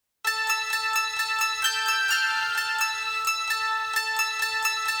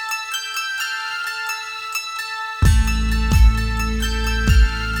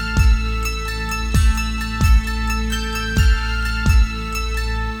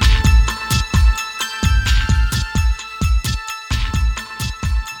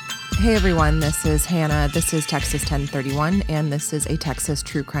Hey everyone, this is Hannah. This is Texas 1031, and this is a Texas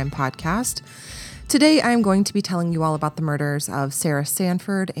true crime podcast. Today I'm going to be telling you all about the murders of Sarah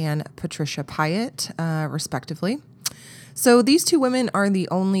Sanford and Patricia Pyatt, respectively. So these two women are the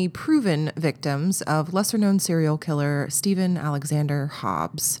only proven victims of lesser-known serial killer Stephen Alexander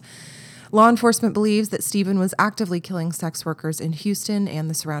Hobbs. Law enforcement believes that Stephen was actively killing sex workers in Houston and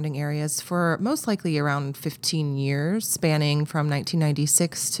the surrounding areas for most likely around 15 years, spanning from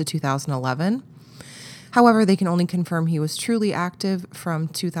 1996 to 2011. However, they can only confirm he was truly active from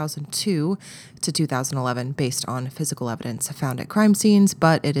 2002 to 2011 based on physical evidence found at crime scenes,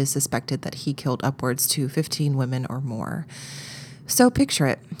 but it is suspected that he killed upwards to 15 women or more. So picture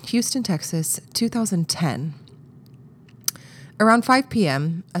it, Houston, Texas, 2010. Around 5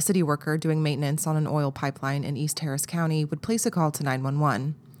 p.m., a city worker doing maintenance on an oil pipeline in East Harris County would place a call to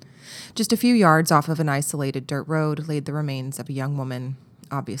 911. Just a few yards off of an isolated dirt road laid the remains of a young woman,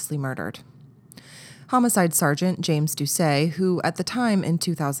 obviously murdered. Homicide Sergeant James Doucet, who at the time in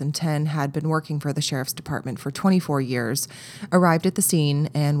 2010 had been working for the Sheriff's Department for 24 years, arrived at the scene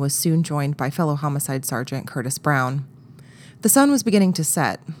and was soon joined by fellow Homicide Sergeant Curtis Brown. The sun was beginning to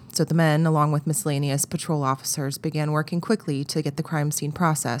set, so the men, along with miscellaneous patrol officers, began working quickly to get the crime scene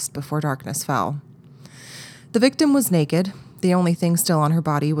processed before darkness fell. The victim was naked. The only thing still on her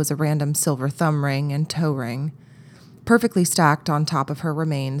body was a random silver thumb ring and toe ring. Perfectly stacked on top of her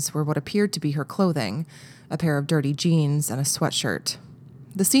remains were what appeared to be her clothing, a pair of dirty jeans and a sweatshirt.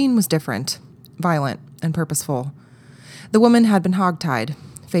 The scene was different, violent, and purposeful. The woman had been hogtied,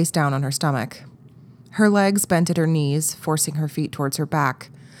 face down on her stomach. Her legs bent at her knees, forcing her feet towards her back,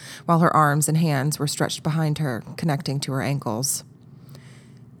 while her arms and hands were stretched behind her, connecting to her ankles.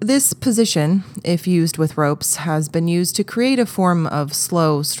 This position, if used with ropes, has been used to create a form of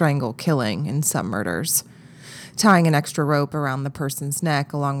slow strangle killing in some murders, tying an extra rope around the person's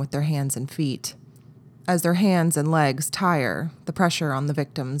neck along with their hands and feet. As their hands and legs tire, the pressure on the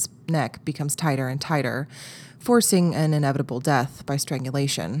victim's neck becomes tighter and tighter, forcing an inevitable death by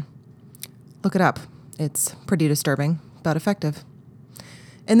strangulation. Look it up. It's pretty disturbing, but effective.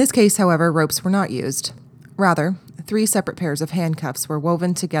 In this case, however, ropes were not used. Rather, 3 separate pairs of handcuffs were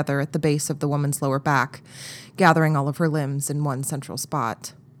woven together at the base of the woman's lower back, gathering all of her limbs in one central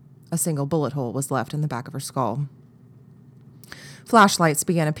spot. A single bullet hole was left in the back of her skull. Flashlights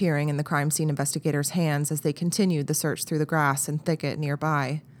began appearing in the crime scene investigators' hands as they continued the search through the grass and thicket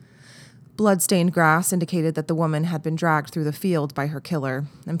nearby. Blood-stained grass indicated that the woman had been dragged through the field by her killer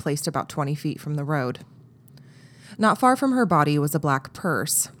and placed about 20 feet from the road. Not far from her body was a black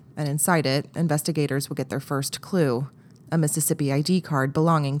purse, and inside it, investigators would get their first clue, a Mississippi ID card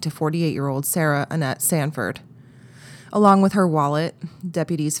belonging to 48-year-old Sarah Annette Sanford. Along with her wallet,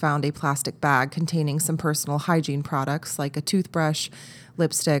 deputies found a plastic bag containing some personal hygiene products like a toothbrush,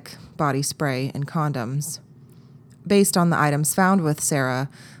 lipstick, body spray, and condoms. Based on the items found with Sarah,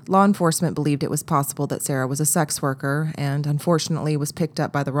 law enforcement believed it was possible that Sarah was a sex worker and unfortunately was picked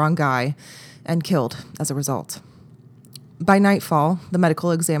up by the wrong guy and killed as a result. By nightfall, the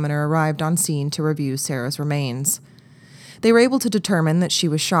medical examiner arrived on scene to review Sarah's remains. They were able to determine that she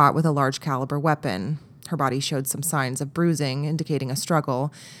was shot with a large caliber weapon. Her body showed some signs of bruising, indicating a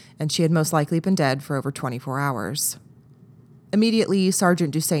struggle, and she had most likely been dead for over 24 hours. Immediately,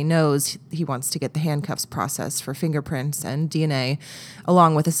 Sergeant Doucet knows he wants to get the handcuffs processed for fingerprints and DNA,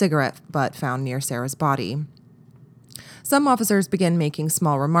 along with a cigarette butt found near Sarah's body. Some officers begin making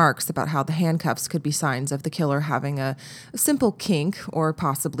small remarks about how the handcuffs could be signs of the killer having a simple kink or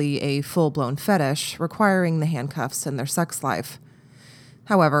possibly a full-blown fetish requiring the handcuffs in their sex life.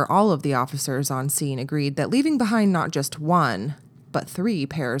 However, all of the officers on scene agreed that leaving behind not just 1, but 3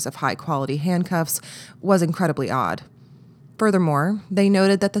 pairs of high-quality handcuffs was incredibly odd. Furthermore, they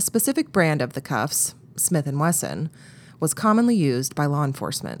noted that the specific brand of the cuffs, Smith & Wesson, was commonly used by law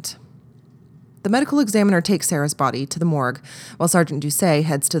enforcement. The medical examiner takes Sarah's body to the morgue, while Sergeant Doucet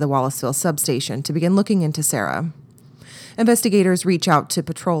heads to the Wallaceville substation to begin looking into Sarah. Investigators reach out to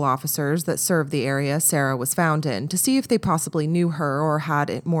patrol officers that serve the area Sarah was found in to see if they possibly knew her or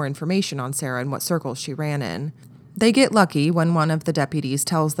had more information on Sarah and what circles she ran in. They get lucky when one of the deputies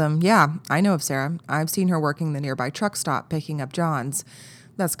tells them, "Yeah, I know of Sarah. I've seen her working the nearby truck stop picking up Johns.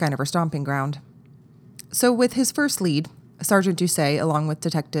 That's kind of her stomping ground." So with his first lead, Sergeant Doucet, along with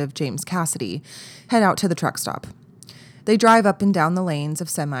Detective James Cassidy, head out to the truck stop. They drive up and down the lanes of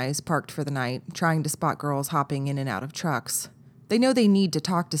semis parked for the night, trying to spot girls hopping in and out of trucks. They know they need to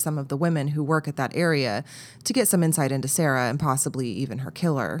talk to some of the women who work at that area to get some insight into Sarah and possibly even her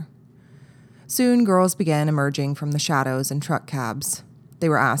killer. Soon, girls began emerging from the shadows and truck cabs. They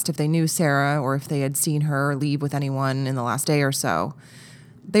were asked if they knew Sarah or if they had seen her leave with anyone in the last day or so.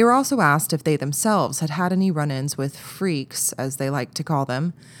 They were also asked if they themselves had had any run-ins with freaks, as they like to call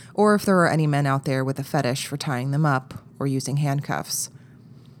them, or if there were any men out there with a fetish for tying them up or using handcuffs.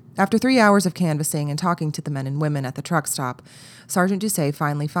 After 3 hours of canvassing and talking to the men and women at the truck stop, Sergeant Doucet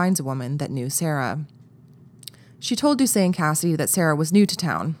finally finds a woman that knew Sarah. She told Doucet and Cassidy that Sarah was new to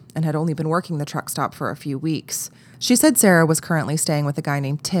town and had only been working the truck stop for a few weeks. She said Sarah was currently staying with a guy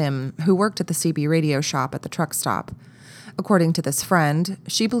named Tim, who worked at the CB radio shop at the truck stop. According to this friend,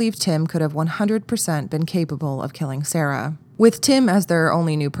 she believed Tim could have 100% been capable of killing Sarah. With Tim as their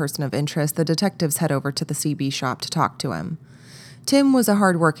only new person of interest, the detectives head over to the CB shop to talk to him. Tim was a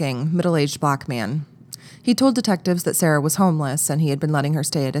hard-working, middle-aged black man. He told detectives that Sarah was homeless and he had been letting her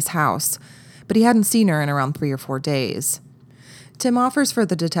stay at his house, but he hadn't seen her in around 3 or 4 days. Tim offers for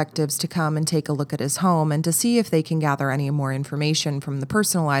the detectives to come and take a look at his home and to see if they can gather any more information from the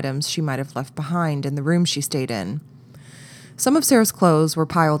personal items she might have left behind in the room she stayed in. Some of Sarah's clothes were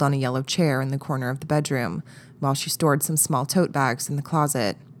piled on a yellow chair in the corner of the bedroom, while she stored some small tote bags in the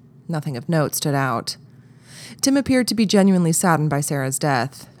closet. Nothing of note stood out. Tim appeared to be genuinely saddened by Sarah's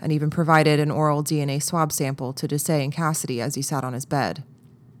death, and even provided an oral DNA swab sample to Doucet and Cassidy as he sat on his bed.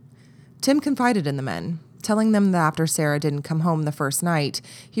 Tim confided in the men, telling them that after Sarah didn't come home the first night,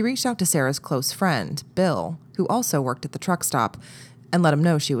 he reached out to Sarah's close friend, Bill, who also worked at the truck stop, and let him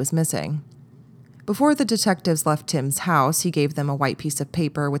know she was missing. Before the detectives left Tim's house, he gave them a white piece of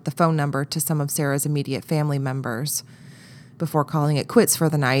paper with the phone number to some of Sarah's immediate family members. Before calling it quits for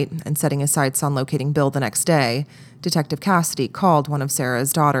the night and setting his sights on locating Bill the next day, Detective Cassidy called one of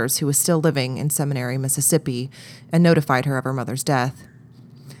Sarah's daughters who was still living in Seminary, Mississippi, and notified her of her mother's death.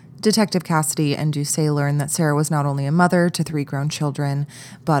 Detective Cassidy and Doucet learned that Sarah was not only a mother to 3 grown children,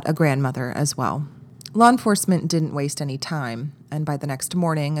 but a grandmother as well. Law enforcement didn't waste any time, and by the next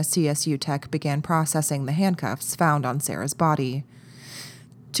morning, a CSU tech began processing the handcuffs found on Sarah's body.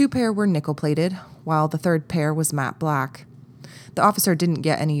 2 pair were nickel-plated, while the 3rd pair was matte black. The officer didn't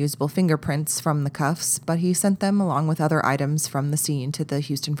get any usable fingerprints from the cuffs, but he sent them along with other items from the scene to the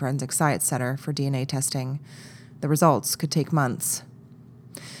Houston Forensic Science Center for DNA testing. The results could take months.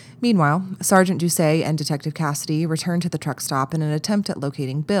 Meanwhile, Sergeant Doucet and Detective Cassidy returned to the truck stop in an attempt at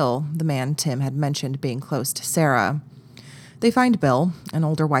locating Bill, the man Tim had mentioned being close to Sarah. They find Bill, an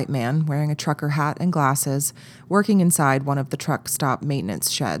older white man wearing a trucker hat and glasses, working inside one of the truck stop maintenance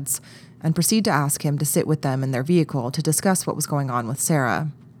sheds, and proceed to ask him to sit with them in their vehicle to discuss what was going on with Sarah.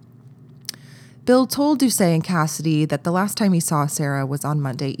 Bill told Doucet and Cassidy that the last time he saw Sarah was on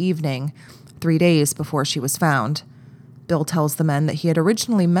Monday evening, 3 days before she was found. Bill tells the men that he had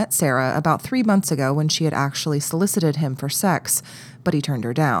originally met Sarah about 3 months ago when she had actually solicited him for sex, but he turned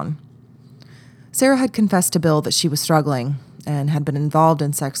her down. Sarah had confessed to Bill that she was struggling and had been involved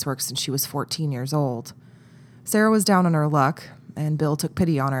in sex work since she was 14 years old. Sarah was down on her luck, and Bill took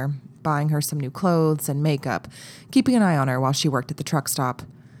pity on her, buying her some new clothes and makeup, keeping an eye on her while she worked at the truck stop.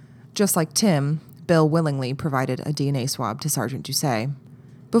 Just like Tim, Bill willingly provided a DNA swab to Sergeant Doucet.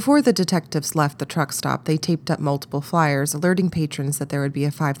 Before the detectives left the truck stop, they taped up multiple flyers alerting patrons that there would be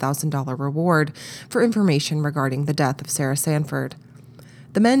a $5,000 reward for information regarding the death of Sarah Sanford.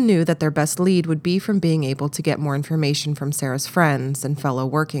 The men knew that their best lead would be from being able to get more information from Sarah's friends and fellow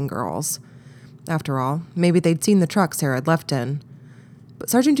working girls. After all, maybe they'd seen the truck Sarah had left in. But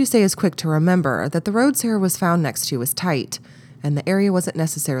Sergeant Doucet is quick to remember that the road Sarah was found next to was tight, and the area wasn't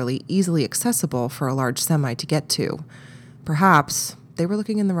necessarily easily accessible for a large semi to get to. Perhaps they were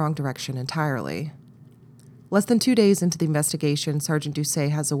looking in the wrong direction entirely. Less than 2 days into the investigation, Sergeant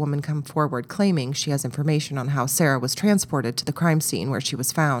Doucet has a woman come forward claiming she has information on how Sarah was transported to the crime scene where she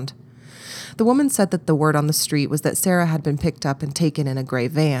was found. The woman said that the word on the street was that Sarah had been picked up and taken in a gray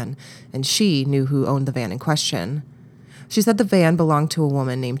van, and she knew who owned the van in question. She said the van belonged to a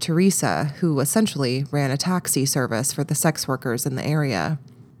woman named Teresa, who essentially ran a taxi service for the sex workers in the area.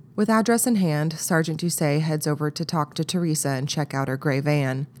 With address in hand, Sergeant Doucet heads over to talk to Teresa and check out her gray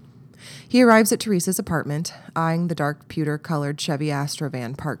van. He arrives at Teresa's apartment, eyeing the dark pewter-colored Chevy Astra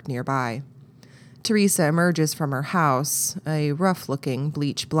van parked nearby. Teresa emerges from her house, a rough-looking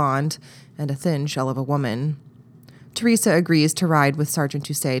bleach blonde and a thin shell of a woman. Teresa agrees to ride with Sergeant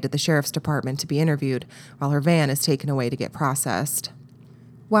Doucet to the sheriff's department to be interviewed, while her van is taken away to get processed.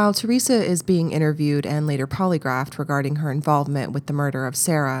 While Teresa is being interviewed and later polygraphed regarding her involvement with the murder of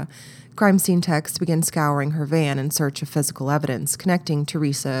Sarah, crime scene techs begin scouring her van in search of physical evidence connecting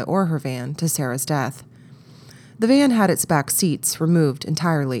Teresa or her van to Sarah's death. The van had its back seats removed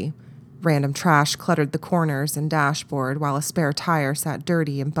entirely. Random trash cluttered the corners and dashboard, while a spare tire sat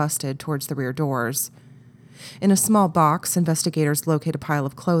dirty and busted towards the rear doors. In a small box, investigators locate a pile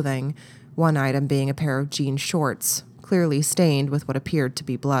of clothing, one item being a pair of jean shorts, clearly stained with what appeared to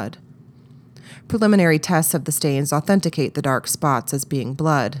be blood. Preliminary tests of the stains authenticate the dark spots as being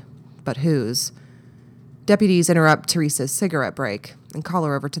blood, but whose? Deputies interrupt Teresa's cigarette break and call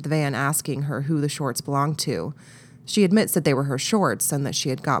her over to the van asking her who the shorts belonged to. She admits that they were her shorts and that she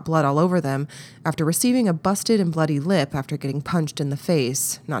had got blood all over them after receiving a busted and bloody lip after getting punched in the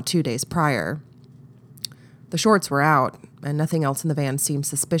face not 2 days prior. The shorts were out, and nothing else in the van seemed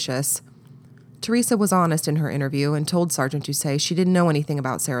suspicious. Teresa was honest in her interview and told Sergeant Doucet she didn't know anything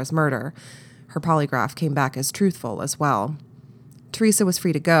about Sarah's murder. Her polygraph came back as truthful as well. Teresa was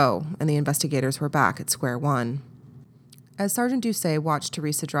free to go, and the investigators were back at square one. As Sergeant Doucet watched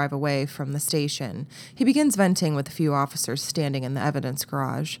Teresa drive away from the station, he begins venting with a few officers standing in the evidence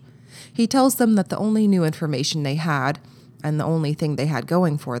garage. He tells them that the only new information they had, and the only thing they had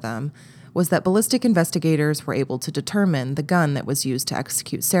going for them, was that ballistic investigators were able to determine the gun that was used to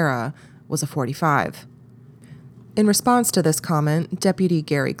execute Sarah was a .45. In response to this comment, Deputy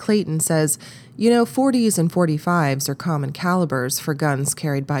Gary Clayton says, 40s and .45s are common calibers for guns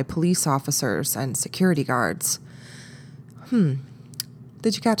carried by police officers and security guards.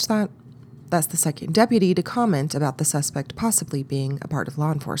 Did you catch that? That's the second deputy to comment about the suspect possibly being a part of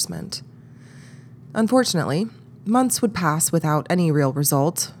law enforcement. Unfortunately, months would pass without any real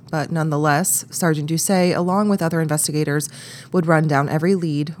result, but nonetheless, Sergeant Doucet, along with other investigators, would run down every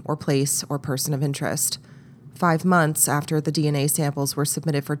lead or place or person of interest. 5 months after the DNA samples were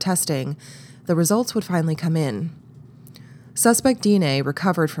submitted for testing, the results would finally come in. Suspect DNA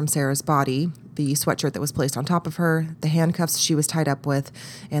recovered from Sarah's body, the sweatshirt that was placed on top of her, the handcuffs she was tied up with,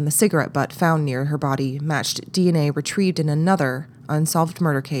 and the cigarette butt found near her body matched DNA retrieved in another unsolved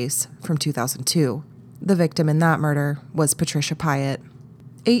murder case from 2002. The victim in that murder was Patricia Pyatt.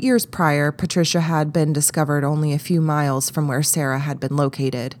 8 years prior, Patricia had been discovered only a few miles from where Sarah had been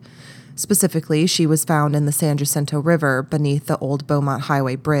located. Specifically, she was found in the San Jacinto River beneath the old Beaumont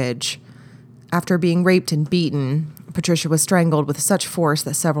Highway Bridge. After being raped and beaten, Patricia was strangled with such force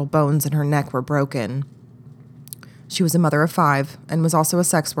that several bones in her neck were broken. She was a mother of 5 and was also a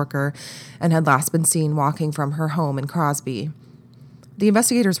sex worker and had last been seen walking from her home in Crosby. The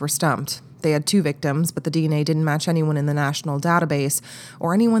investigators were stumped. They had 2 victims, but the DNA didn't match anyone in the national database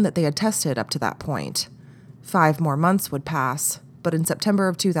or anyone that they had tested up to that point. 5 more months would pass, but in September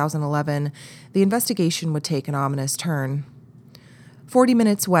of 2011, the investigation would take an ominous turn. 40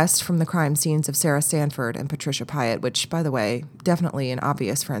 minutes west from the crime scenes of Sarah Sanford and Patricia Pyatt, which, by the way, definitely in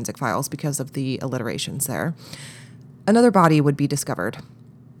obvious forensic files because of the alliterations there, another body would be discovered.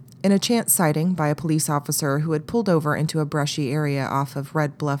 In a chance sighting by a police officer who had pulled over into a brushy area off of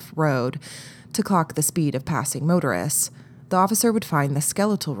Red Bluff Road to clock the speed of passing motorists, the officer would find the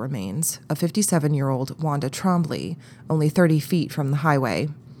skeletal remains of 57-year-old Wanda Trombley, only 30 feet from the highway.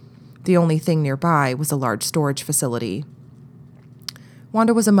 The only thing nearby was a large storage facility.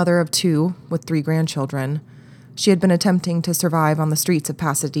 Wanda was a mother of 2 with 3 grandchildren. She had been attempting to survive on the streets of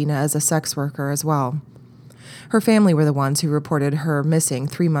Pasadena as a sex worker as well. Her family were the ones who reported her missing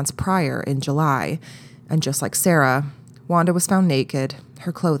 3 months prior in July, and just like Sarah, Wanda was found naked,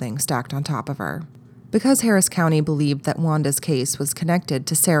 her clothing stacked on top of her. Because Harris County believed that Wanda's case was connected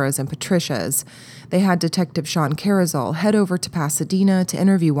to Sarah's and Patricia's, they had Detective Sean Carrizal head over to Pasadena to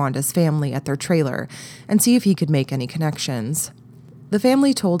interview Wanda's family at their trailer and see if he could make any connections. The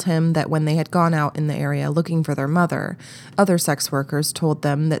family told him that when they had gone out in the area looking for their mother, other sex workers told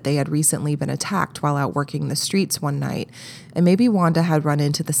them that they had recently been attacked while out working the streets one night, and maybe Wanda had run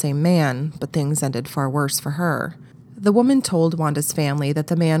into the same man, but things ended far worse for her. The woman told Wanda's family that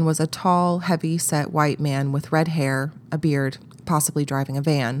the man was a tall, heavy-set white man with red hair, a beard, possibly driving a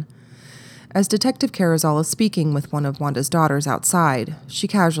van. As Detective Carrizal is speaking with one of Wanda's daughters outside, she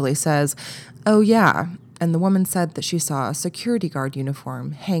casually says, "Oh yeah," and the woman said that she saw a security guard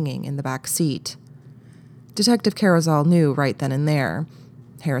uniform hanging in the back seat. Detective Carrizal knew right then and there.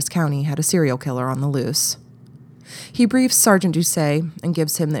 Harris County had a serial killer on the loose. He briefs Sergeant Doucet and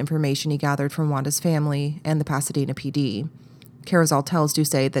gives him the information he gathered from Wanda's family and the Pasadena PD. Carrizal tells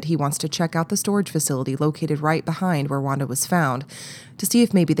Doucet that he wants to check out the storage facility located right behind where Wanda was found to see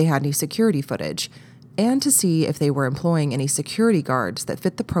if maybe they had any security footage, and to see if they were employing any security guards that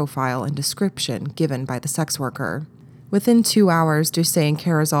fit the profile and description given by the sex worker. Within 2 hours, Doucet and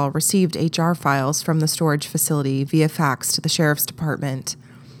Carrizal received HR files from the storage facility via fax to the sheriff's department.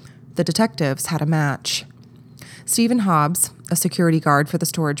 The detectives had a match. Stephen Hobbs, a security guard for the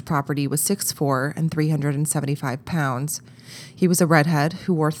storage property, was 6'4" and 375 pounds. He was a redhead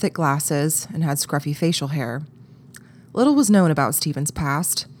who wore thick glasses and had scruffy facial hair. Little was known about Stephen's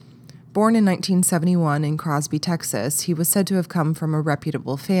past. Born in 1971 in Crosby, Texas, he was said to have come from a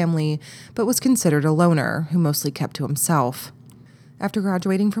reputable family, but was considered a loner who mostly kept to himself. After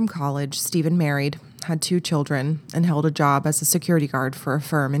graduating from college, Stephen married, had 2 children, and held a job as a security guard for a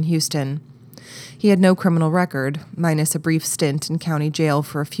firm in Houston. He had no criminal record, minus a brief stint in county jail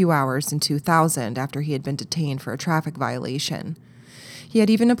for a few hours in 2000 after he had been detained for a traffic violation. He had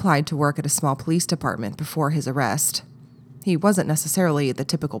even applied to work at a small police department before his arrest. He wasn't necessarily the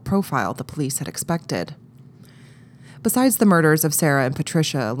typical profile the police had expected. Besides the murders of Sarah and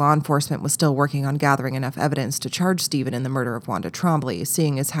Patricia, law enforcement was still working on gathering enough evidence to charge Stephen in the murder of Wanda Trombley,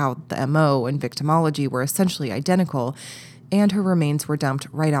 seeing as how the MO and victimology were essentially identical, and her remains were dumped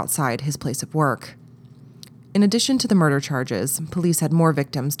right outside his place of work. In addition to the murder charges, police had more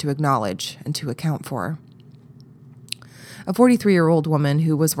victims to acknowledge and to account for. A 43-year-old woman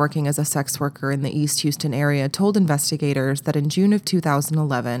who was working as a sex worker in the East Houston area told investigators that in June of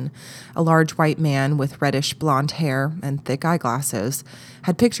 2011, a large white man with reddish blonde hair and thick eyeglasses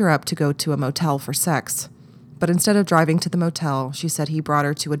had picked her up to go to a motel for sex. But instead of driving to the motel, she said he brought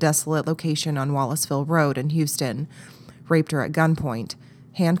her to a desolate location on Wallaceville Road in Houston, raped her at gunpoint,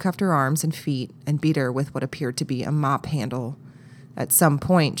 handcuffed her arms and feet, and beat her with what appeared to be a mop handle. At some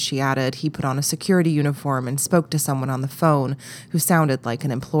point, she added, he put on a security uniform and spoke to someone on the phone who sounded like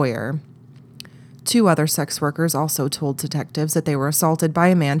an employer. 2 other sex workers also told detectives that they were assaulted by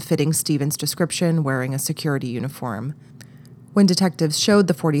a man fitting Stephen's description wearing a security uniform. When detectives showed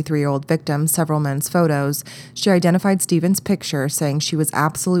the 43-year-old victim several men's photos, she identified Stephen's picture, saying she was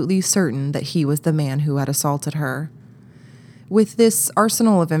absolutely certain that he was the man who had assaulted her. With this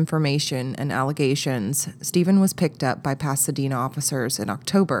arsenal of information and allegations, Stephen was picked up by Pasadena officers in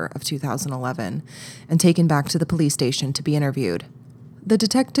October of 2011 and taken back to the police station to be interviewed. The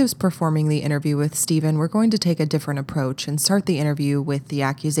detectives performing the interview with Stephen were going to take a different approach and start the interview with the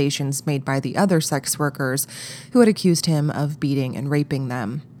accusations made by the other sex workers who had accused him of beating and raping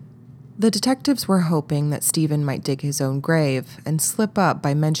them. The detectives were hoping that Stephen might dig his own grave and slip up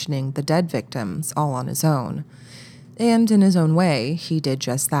by mentioning the dead victims all on his own. And in his own way, he did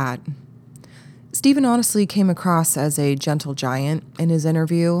just that. Stephen honestly came across as a gentle giant in his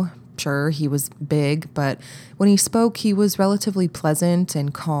interview. Sure, he was big, but when he spoke, he was relatively pleasant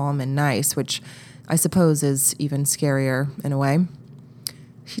and calm and nice, which I suppose is even scarier in a way.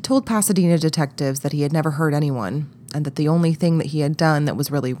 He told Pasadena detectives that he had never hurt anyone, and that the only thing that he had done that was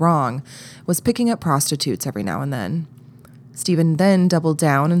really wrong was picking up prostitutes every now and then. Stephen then doubled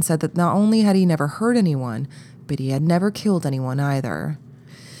down and said that not only had he never hurt anyone, but he had never killed anyone either.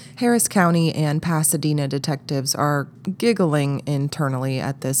 Harris County and Pasadena detectives are giggling internally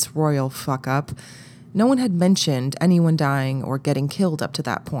at this royal fuck-up. No one had mentioned anyone dying or getting killed up to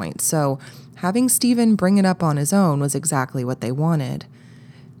that point, so having Stephen bring it up on his own was exactly what they wanted.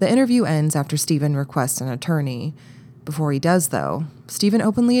 The interview ends after Stephen requests an attorney. Before he does, though, Stephen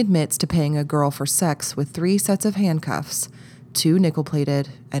openly admits to paying a girl for sex with 3 sets of handcuffs, 2 nickel-plated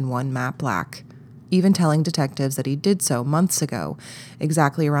and 1 matte black, even telling detectives that he did so months ago,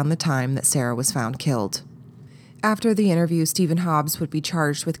 exactly around the time that Sarah was found killed. After the interview, Stephen Hobbs would be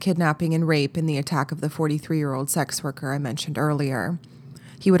charged with kidnapping and rape in the attack of the 43-year-old sex worker I mentioned earlier.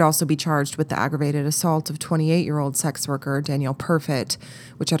 He would also be charged with the aggravated assault of 28-year-old sex worker Danielle Perfit,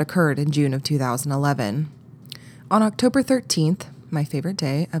 which had occurred in June of 2011. On October 13th, my favorite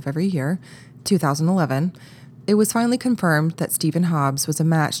day of every year, 2011, it was finally confirmed that Stephen Hobbs was a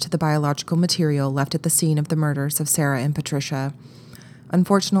match to the biological material left at the scene of the murders of Sarah and Patricia.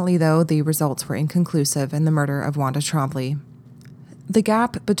 Unfortunately, though, the results were inconclusive in the murder of Wanda Trombley. The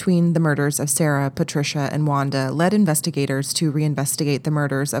gap between the murders of Sarah, Patricia, and Wanda led investigators to reinvestigate the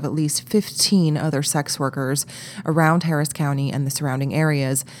murders of at least 15 other sex workers around Harris County and the surrounding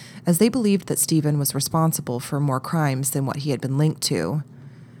areas, as they believed that Stephen was responsible for more crimes than what he had been linked to.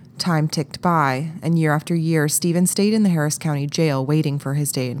 Time ticked by, and year after year, Stephen stayed in the Harris County Jail waiting for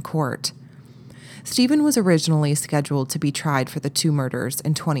his day in court. Stephen was originally scheduled to be tried for the 2 murders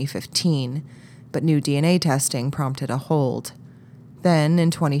in 2015, but new DNA testing prompted a hold. Then, in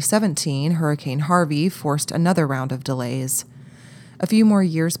 2017, Hurricane Harvey forced another round of delays. A few more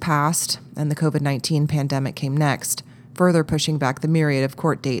years passed, and the COVID-19 pandemic came next, further pushing back the myriad of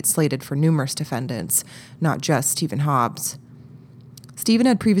court dates slated for numerous defendants, not just Stephen Hobbs. Stephen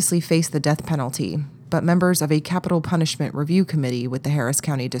had previously faced the death penalty, but members of a capital punishment review committee with the Harris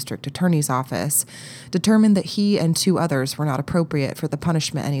County District Attorney's Office determined that he and 2 others were not appropriate for the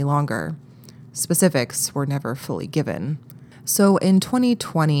punishment any longer. Specifics were never fully given. So in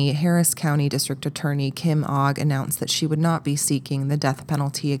 2020, Harris County District Attorney Kim Ogg announced that she would not be seeking the death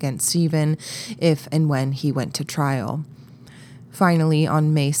penalty against Stephen if and when he went to trial. Finally,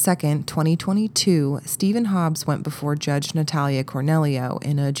 on May 2nd, 2022, Stephen Hobbs went before Judge Natalia Cornelio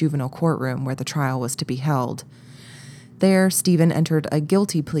in a juvenile courtroom where the trial was to be held. There, Stephen entered a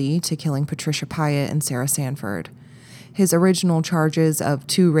guilty plea to killing Patricia Pyatt and Sarah Sanford. His original charges of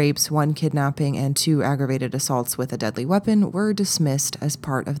 2 rapes, 1 kidnapping, and 2 aggravated assaults with a deadly weapon were dismissed as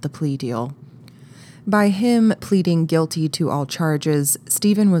part of the plea deal. By him pleading guilty to all charges,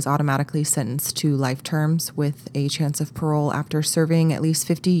 Stephen was automatically sentenced to life terms with a chance of parole after serving at least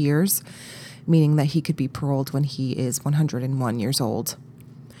 50 years, meaning that he could be paroled when he is 101 years old.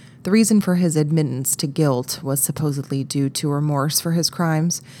 The reason for his admittance to guilt was supposedly due to remorse for his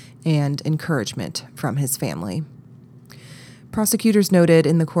crimes and encouragement from his family. Prosecutors noted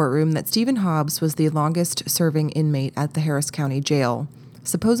in the courtroom that Stephen Hobbs was the longest-serving inmate at the Harris County Jail,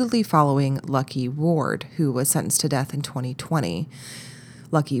 supposedly following Lucky Ward, who was sentenced to death in 2020.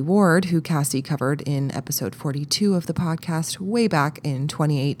 Lucky Ward, who Cassie covered in episode 42 of the podcast way back in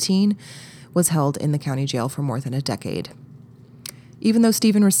 2018, was held in the county jail for more than a decade. Even though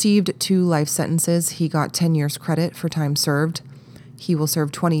Stephen received 2 life sentences, he got 10 years credit for time served. He will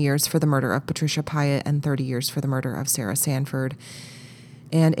serve 20 years for the murder of Patricia Pyatt and 30 years for the murder of Sarah Sanford.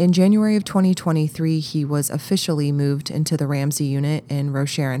 And in January of 2023, he was officially moved into the Ramsey unit in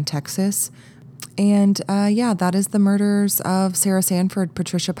Rocheron, Texas. And that is the murders of Sarah Sanford,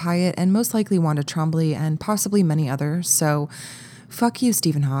 Patricia Pyatt, and most likely Wanda Trombley, and possibly many others. So fuck you,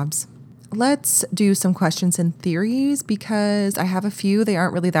 Stephen Hobbs. Let's do some questions and theories because I have a few. They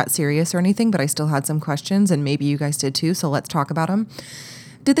aren't really that serious or anything, but I still had some questions and maybe you guys did too. So let's talk about them.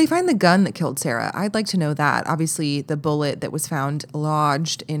 Did they find the gun that killed Sarah? I'd like to know that. Obviously, the bullet that was found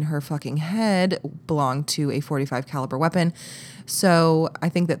lodged in her fucking head belonged to a .45 caliber weapon. So I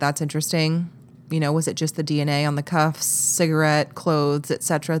think that that's interesting. You know, was it just the DNA on the cuffs, cigarette, clothes,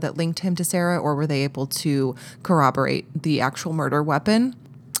 etc. that linked him to Sarah, or were they able to corroborate the actual murder weapon?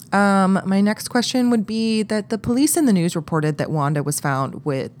 My next question would be that the police in the news reported that Wanda was found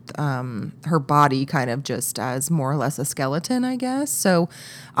with her body kind of just as more or less a skeleton, I guess. So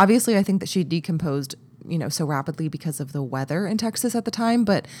obviously I think that she decomposed, so rapidly because of the weather in Texas at the time.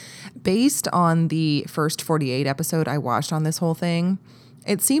 But based on the first 48 episode I watched on this whole thing,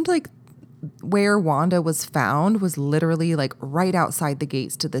 it seemed like where Wanda was found was literally like right outside the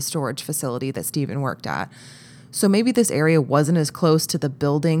gates to the storage facility that Stephen worked at. So maybe this area wasn't as close to the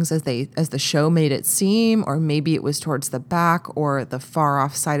buildings as the show made it seem, or maybe it was towards the back or the far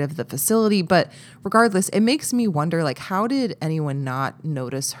off side of the facility. But regardless, it makes me wonder, like, how did anyone not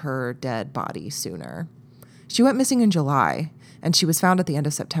notice her dead body sooner? She went missing in July and she was found at the end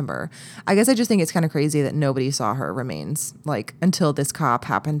of September. I guess I just think it's kind of crazy that nobody saw her remains, like, until this cop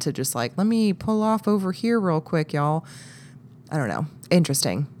happened to just like, let me pull off over here real quick, y'all. I don't know.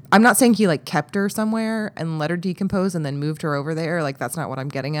 Interesting. I'm not saying he like kept her somewhere and let her decompose and then moved her over there. Like, that's not what I'm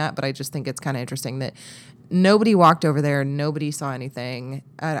getting at, but I just think it's kind of interesting that nobody walked over there. Nobody saw anything.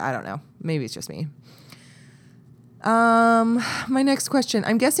 I don't know. Maybe it's just me. My next question,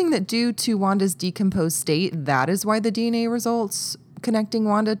 I'm guessing that due to Wanda's decomposed state, that is why the DNA results connecting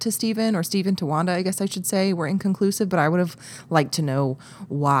Wanda to Stephen, or Stephen to Wanda, I guess I should say, were inconclusive, but I would have liked to know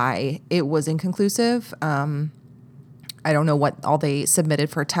why it was inconclusive. I don't know what all they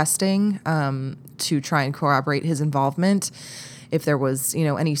submitted for testing to try and corroborate his involvement. If there was,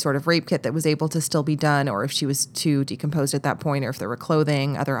 any sort of rape kit that was able to still be done, or if she was too decomposed at that point, or if there were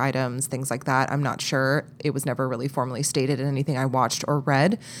clothing, other items, things like that. I'm not sure. It was never really formally stated in anything I watched or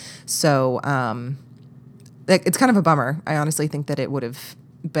read. So it's kind of a bummer. I honestly think that it would have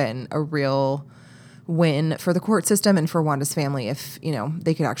been a real win for the court system and for Wanda's family if,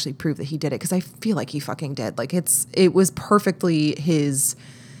 they could actually prove that he did it. Because I feel like he fucking did. Like, it was perfectly his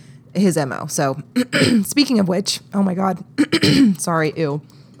MO. So speaking of which, oh my God, sorry. Ew.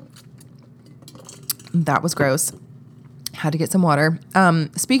 That was gross. Had to get some water.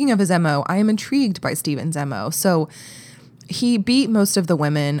 Speaking of his MO, I am intrigued by Stephen's MO. So he beat most of the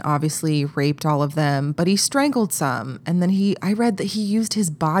women, obviously raped all of them, but he strangled some. And then I read that he used his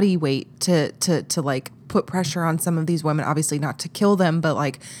body weight to like put pressure on some of these women, obviously not to kill them, but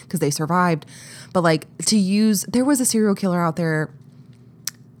like, cause they survived, but like there was a serial killer out there,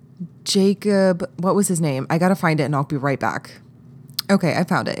 Jacob, what was his name? I got to find it and I'll be right back. Okay, I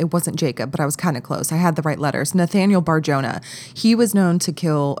found it. It wasn't Jacob, but I was kind of close. I had the right letters. Nathaniel Barjona. He was known to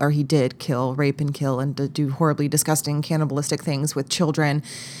kill, or he did kill, rape and kill, and to do horribly disgusting cannibalistic things with children.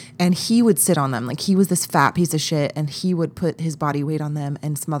 And he would sit on them. Like, he was this fat piece of shit, and he would put his body weight on them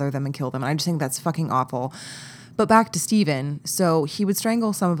and smother them and kill them. And I just think that's fucking awful. But back to Stephen. So he would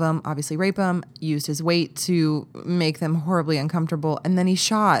strangle some of them, obviously rape them, used his weight to make them horribly uncomfortable. And then he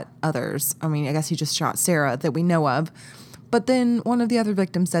shot others. I mean, I guess he just shot Sarah that we know of. But then one of the other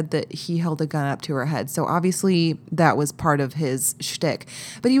victims said that he held a gun up to her head. So obviously that was part of his shtick.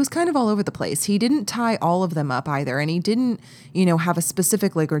 But he was kind of all over the place. He didn't tie all of them up either. And he didn't, have a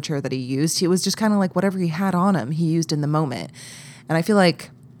specific ligature that he used. It was just kind of like whatever he had on him, he used in the moment. And I feel like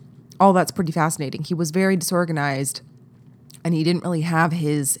all that's pretty fascinating. He was very disorganized and he didn't really have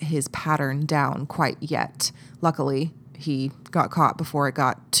his pattern down quite yet. Luckily, he got caught before it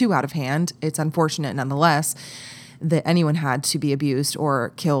got too out of hand. It's unfortunate nonetheless that anyone had to be abused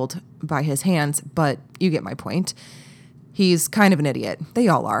or killed by his hands, but you get my point. He's kind of an idiot. They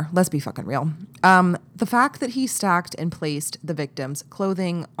all are. Let's be fucking real. The fact that he stacked and placed the victims'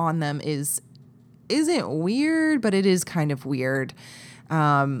 clothing on them isn't weird, but it is kind of weird.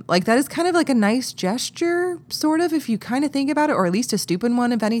 That is kind of like a nice gesture, sort of, if you kind of think about it, or at least a stupid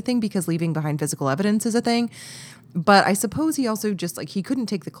one, if anything, because leaving behind physical evidence is a thing. But I suppose he also just, he couldn't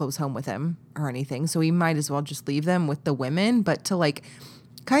take the clothes home with him or anything, so he might as well just leave them with the women. But to,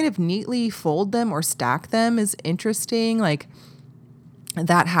 kind of neatly fold them or stack them is interesting.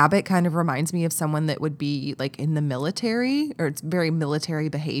 That habit kind of reminds me of someone that would be, in the military, or it's very military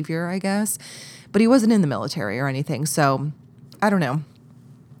behavior, I guess. But he wasn't in the military or anything, so I don't know.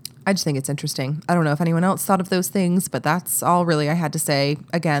 I just think it's interesting. I don't know if anyone else thought of those things, but that's all really I had to say.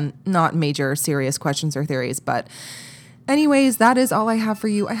 Again, not major serious questions or theories, but anyways, that is all I have for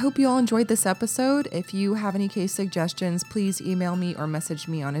you. I hope you all enjoyed this episode. If you have any case suggestions, please email me or message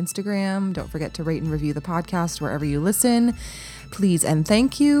me on Instagram. Don't forget to rate and review the podcast wherever you listen. Please and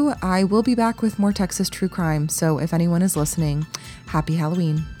thank you. I will be back with more Texas true crime. So if anyone is listening, happy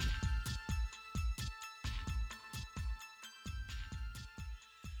Halloween.